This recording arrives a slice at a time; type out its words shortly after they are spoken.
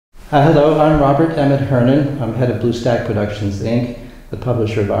Hello, I'm Robert Emmett Hernan. I'm head of Blue Stack Productions, Inc., the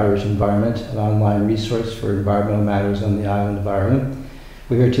publisher of Irish Environment, an online resource for environmental matters on the island of Ireland.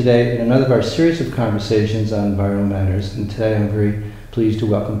 We're here today in another of our series of conversations on environmental matters, and today I'm very pleased to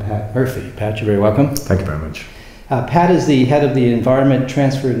welcome Pat Murphy. Pat, you're very welcome. Thank you very much. Pat is the head of the Environment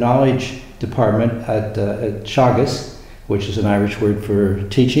Transfer Knowledge Department at Teagasc, which is an Irish word for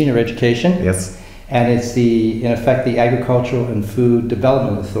teaching or education. Yes. And it's in effect, the Agricultural and Food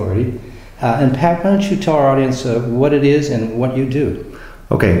Development Authority. And Pat, why don't you tell our audience what it is and what you do?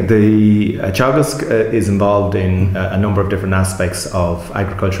 Okay, the Teagasc is involved in a number of different aspects of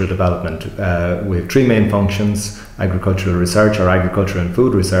agricultural development. We have three main functions: agricultural research or agriculture and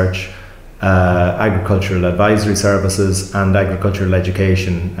food research, agricultural advisory services, and agricultural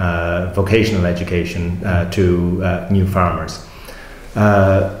education, vocational education to new farmers.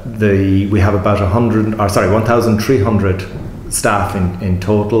 We have about 1,300 staff in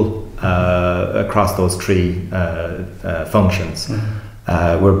total across those three functions.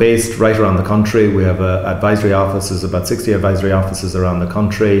 We're based right around the country. We have advisory offices, about 60 advisory offices around the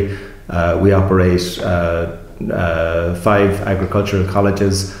country. We operate 5 agricultural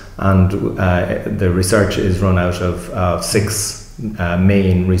colleges, and the research is run out of 6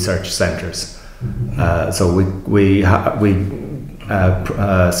 main research centres. So we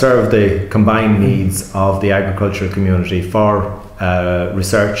serve the combined needs of the agricultural community for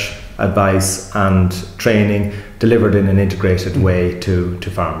research, advice and training delivered in an integrated way to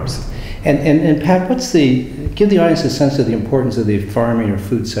farmers. And Pat, give the audience a sense of the importance of the farming or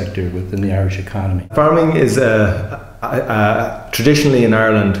food sector within the Irish economy. Farming is traditionally in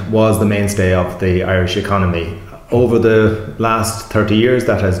Ireland was the mainstay of the Irish economy. Over the last 30 years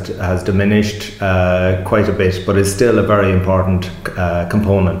that has diminished quite a bit, but is still a very important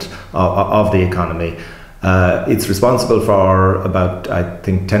component of the economy. It's responsible for about, I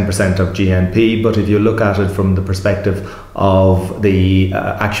think, 10% of GNP, but if you look at it from the perspective of the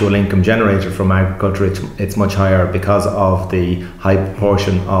actual income generated from agriculture, it's much higher because of the high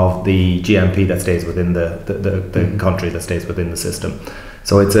proportion of the GNP that stays within the country, that stays within the system.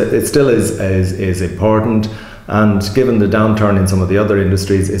 So it still is important. And given the downturn in some of the other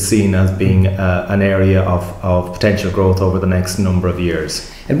industries, is seen as being an area of potential growth over the next number of years.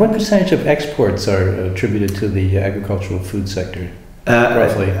 And what percentage of exports are attributed to the agricultural food sector,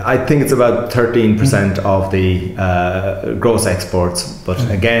 roughly? I think it's about 13% of the gross exports. But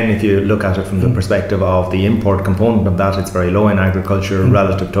again, if you look at it from the perspective of the import component of that, it's very low in agriculture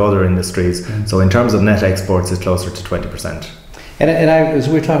relative to other industries. So in terms of net exports, it's closer to 20%. And as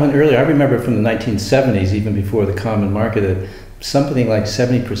we were talking earlier, I remember from the 1970s, even before the common market, that something like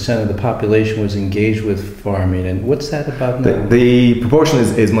 70% of the population was engaged with farming. And what's that about now? The proportion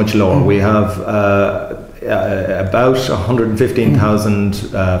is much lower. We have about 115,000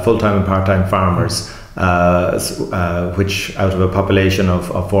 full-time and part-time farmers, which out of a population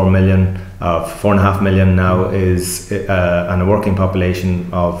of 4 million, 4.5 million now is, and a working population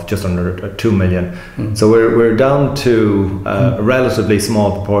of just under 2 million. So we're down to a relatively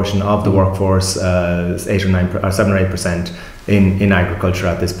small proportion of the workforce, 7 or 8% in agriculture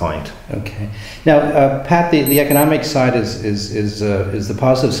at this point. Okay. Now, Pat, the economic side is the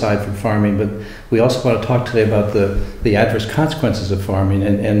positive side for farming, but we also want to talk today about the adverse consequences of farming,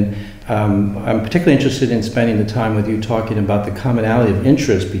 and I'm particularly interested in spending the time with you talking about the commonality of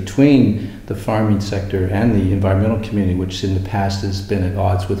interest between the farming sector and the environmental community, which in the past has been at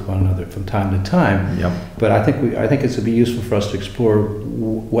odds with one another from time to time. Yep. But I think it would be useful for us to explore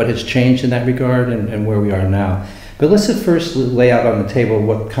what has changed in that regard and where we are now. But let's first lay out on the table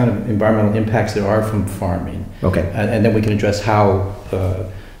what kind of environmental impacts there are from farming. Okay. And then we can address how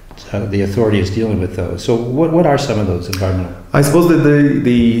the authority is dealing with those. So what are some of those environmental? I suppose that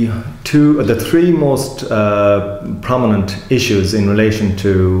the three most prominent issues in relation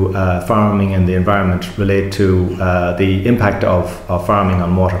to farming and the environment relate to the impact of farming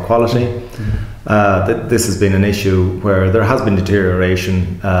on water quality. This has been an issue where there has been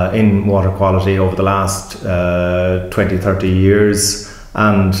deterioration in water quality over the last 20-30 years,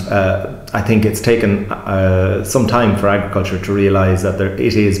 and I think it's taken some time for agriculture to realise that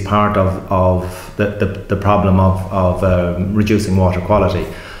it is part of the problem of reducing water quality.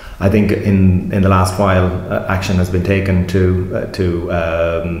 I think in the last while action has been taken to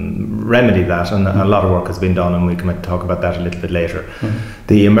remedy that, and a lot of work has been done, and we can talk about that a little bit later.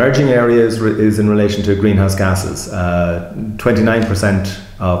 The emerging area is in relation to greenhouse gases. 29%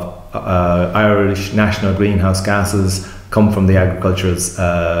 of Irish national greenhouse gases come from the agricultural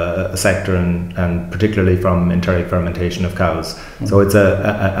sector, and particularly from enteric fermentation of cows. So it's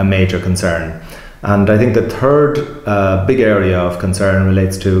a major concern. And I think the third big area of concern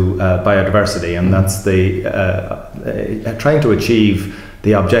relates to biodiversity, and that's the trying to achieve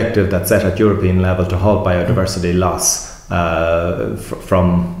the objective that's set at European level to halt biodiversity loss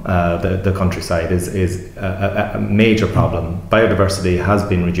from the countryside is a major problem. Biodiversity has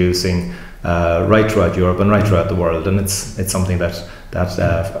been reducing right throughout Europe and right throughout the world, and it's something that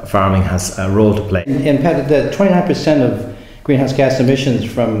farming has a role to play. And Pat, the 29% of greenhouse gas emissions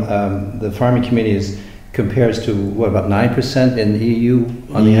from the farming communities compares to what, about 9% in the EU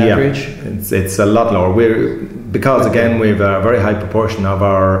on the average? It's a lot lower. Because again, we have a very high proportion of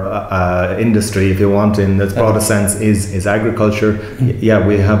our industry, if you want, in the broadest sense, is agriculture. Yeah,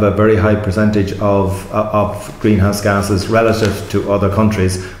 we have a very high percentage of greenhouse gases relative to other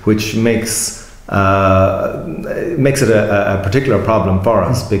countries, which makes it a particular problem for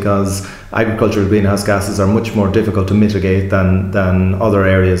us, because agricultural greenhouse gases are much more difficult to mitigate than other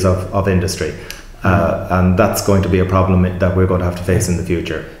areas of industry. And that's going to be a problem that we're going to have to face in the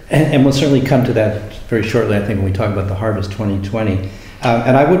future. And we'll certainly come to that very shortly, I think, when we talk about the Harvest 2020.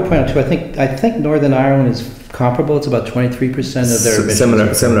 And I would point out too, I think Northern Ireland is comparable. It's about 23% of their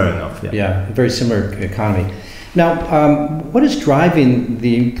emissions. Similar enough, yeah. Yeah, very similar economy. Now, what is driving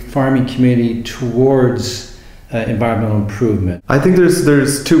the farming community towards environmental improvement? I think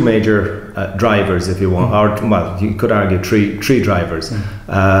there's two major drivers, if you want, or well, you could argue three drivers.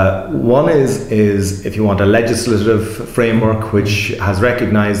 One is, if you want, a legislative framework which has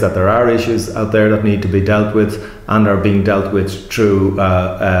recognised that there are issues out there that need to be dealt with and are being dealt with through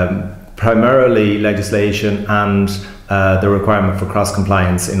primarily legislation and the requirement for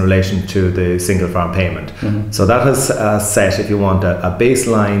cross-compliance in relation to the single farm payment. So that has set, if you want, a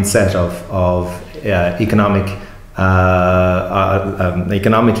baseline set of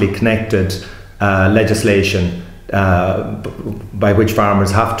economically connected legislation by which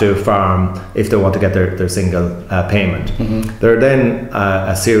farmers have to farm if they want to get their single payment. There are then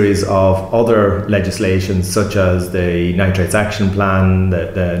a series of other legislations, such as the Nitrates Action Plan,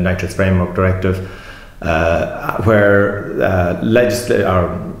 the Nitrates Framework Directive, where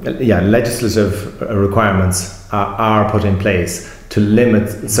legislative requirements are put in place to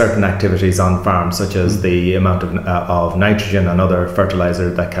limit certain activities on farms, such as the amount of nitrogen and other fertilizer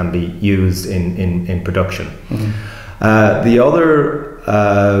that can be used in production. The other,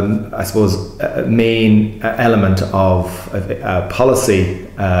 I suppose, main element of a policy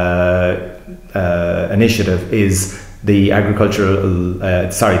initiative is the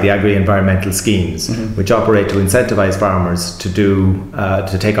agri-environmental schemes, which operate to incentivize farmers to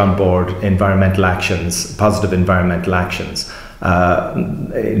take on board environmental actions, positive environmental actions.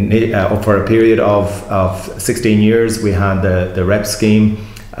 For a period of 16 years, we had the REP scheme,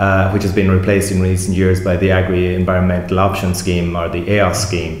 which has been replaced in recent years by the agri-environmental option scheme, or the AOS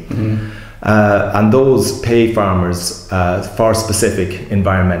scheme. And those pay farmers for specific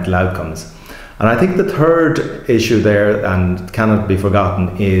environmental outcomes. And I think the third issue there, and cannot be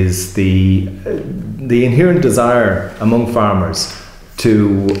forgotten, is the inherent desire among farmers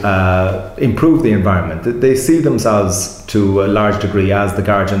to improve the environment. They see themselves to a large degree as the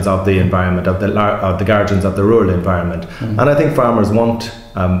guardians of the environment, the guardians of the rural environment. And I think farmers want,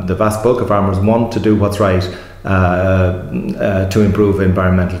 the vast bulk of farmers want to do what's right to improve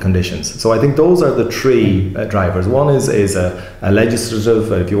environmental conditions. So I think those are the three drivers. One is a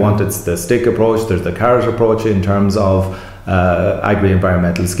legislative, if you want, it's the stick approach, there's the carrot approach in terms of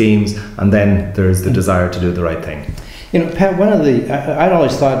agri-environmental schemes, and then there's the desire to do the right thing. You know, Pat, I'd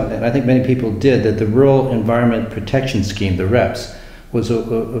always thought, and I think many people did, that the Rural Environment Protection Scheme, the REPS, was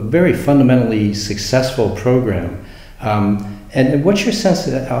a very fundamentally successful program. And what's your sense,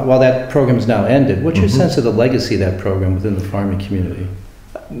 while that program is now ended, what's your sense of the legacy of that program within the farming community?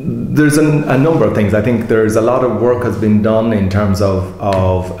 There's a number of things. I think there's a lot of work has been done in terms of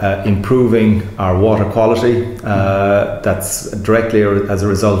improving our water quality. That's directly as a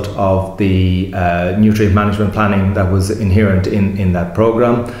result of the nutrient management planning that was inherent in that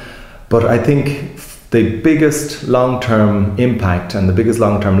program. But I think the biggest long-term impact and the biggest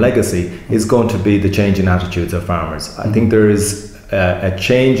long-term legacy is going to be the change in attitudes of farmers. I think there is a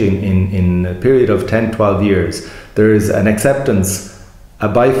change in a period of 10, 12 years. There is an acceptance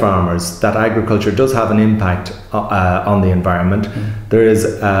by farmers that agriculture does have an impact on the environment. There is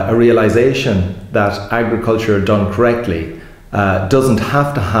a realization that agriculture done correctly doesn't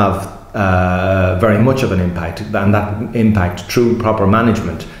have to have very much of an impact, and that impact through proper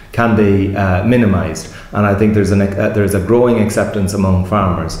management can be minimized. And I think there's a growing acceptance among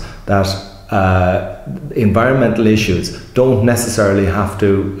farmers that environmental issues don't necessarily have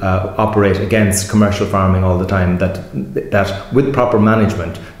to operate against commercial farming all the time. That with proper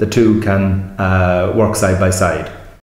management, the two can work side by side.